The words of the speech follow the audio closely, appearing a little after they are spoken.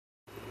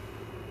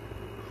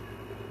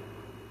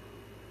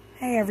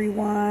Hey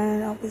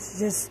everyone, I was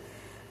just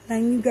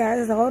letting you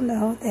guys all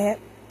know that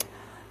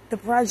the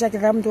project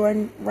that I'm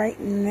doing right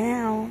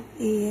now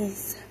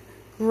is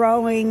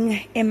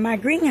growing in my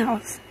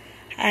greenhouse.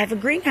 I have a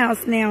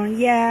greenhouse now,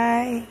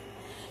 yay!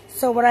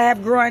 So what I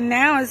have growing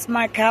now is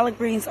my collard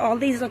greens. All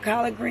these are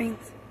collard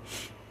greens.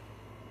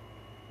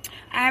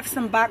 I have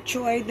some bok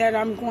choy that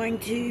I'm going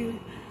to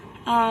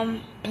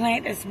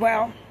plant as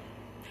well,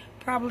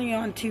 probably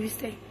on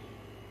Tuesday.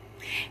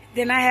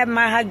 Then I have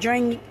my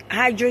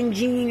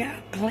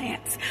hydrangea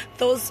plants.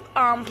 Those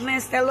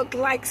plants that look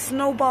like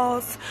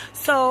snowballs.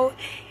 So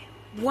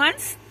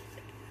once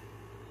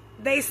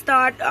they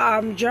start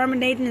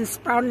germinating and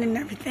sprouting and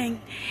everything,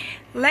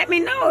 let me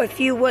know if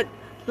you would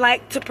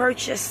like to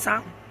purchase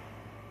some.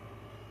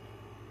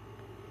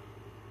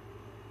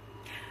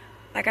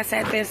 Like I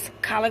said, there's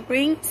collard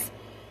greens.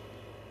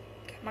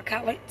 Got my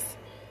collards.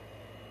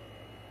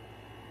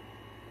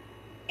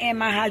 And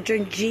my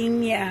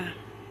hydrangea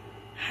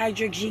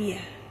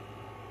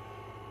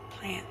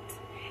plant,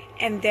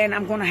 and then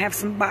I'm gonna have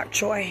some bok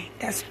choy.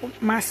 That's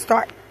my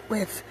start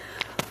with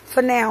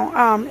for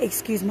now.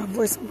 Excuse my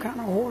voice, I'm kind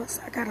of hoarse,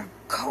 I got a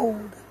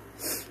cold,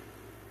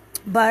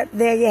 but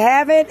there you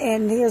have it.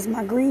 And here's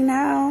my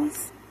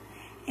greenhouse,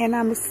 and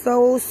I'm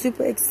so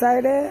super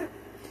excited.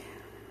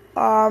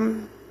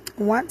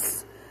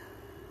 Once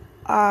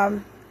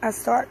I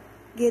start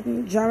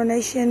getting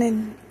germination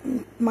and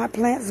my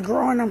plants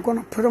growing, I'm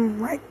gonna put them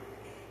right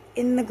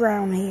in the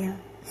ground here.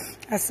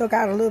 I still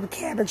got a little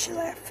cabbage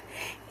left,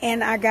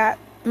 and I got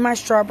my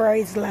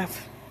strawberries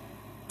left,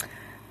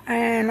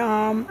 and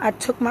I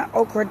took my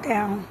okra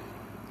down,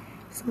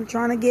 so I'm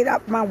trying to get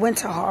up my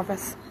winter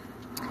harvest.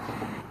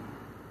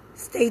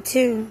 Stay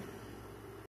tuned.